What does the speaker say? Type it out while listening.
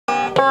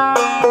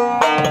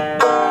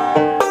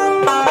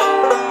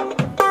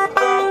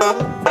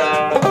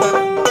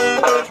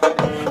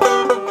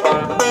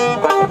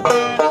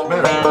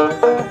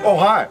Oh,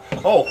 hi.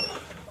 Oh,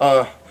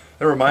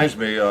 that reminds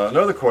me,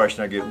 another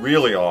question I get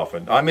really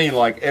often, I mean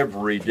like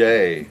every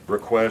day,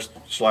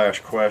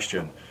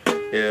 request/question,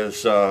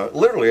 is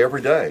literally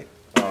every day,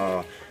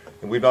 and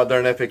we've not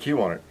done an FAQ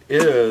on it,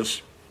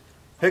 is,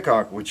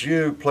 Hickok, would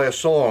you play a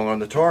song on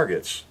the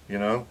targets, you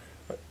know,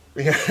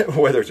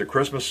 whether it's a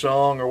Christmas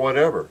song or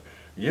whatever.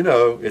 You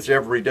know, it's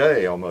every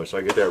day almost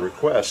I get that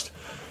request.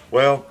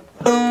 Well,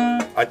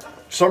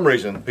 some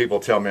reason people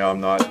tell me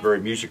I'm not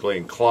very musically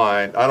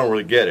inclined. I don't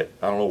really get it.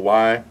 I don't know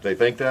why they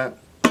think that.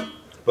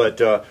 But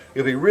it'll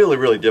be really,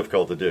 really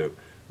difficult to do.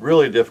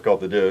 Really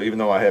difficult to do, even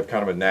though I have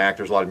kind of a knack.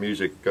 There's a lot of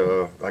music,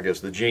 I guess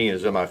the gene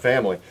is in my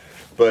family.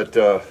 But,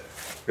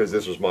 because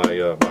this was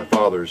my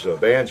father's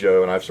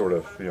banjo, and I've sort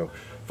of, you know,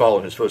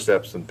 followed his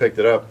footsteps and picked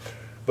it up.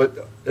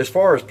 But as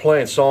far as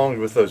playing songs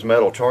with those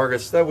metal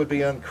targets, that would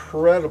be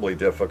incredibly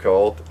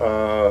difficult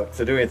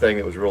to do anything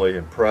that was really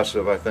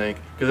impressive, I think.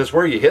 Because it's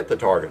where you hit the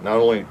target, not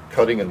only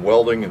cutting and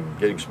welding and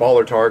getting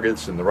smaller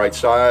targets and the right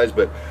size,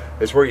 but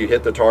it's where you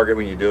hit the target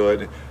when you do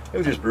it. It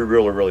would just be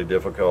really, really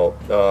difficult.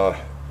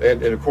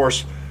 And of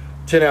course,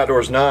 10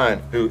 Outdoors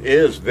 9, who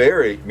is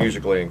very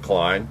musically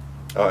inclined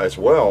as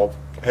well,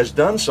 has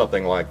done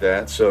something like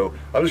that. So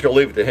I'm just going to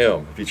leave it to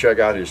him. If you check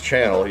out his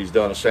channel, he's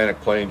done a Santa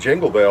playing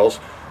Jingle Bells.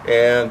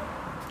 And,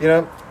 you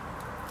know,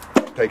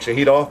 takes the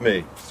heat off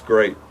me. It's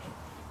great.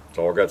 That's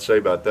all I got to say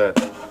about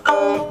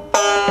that.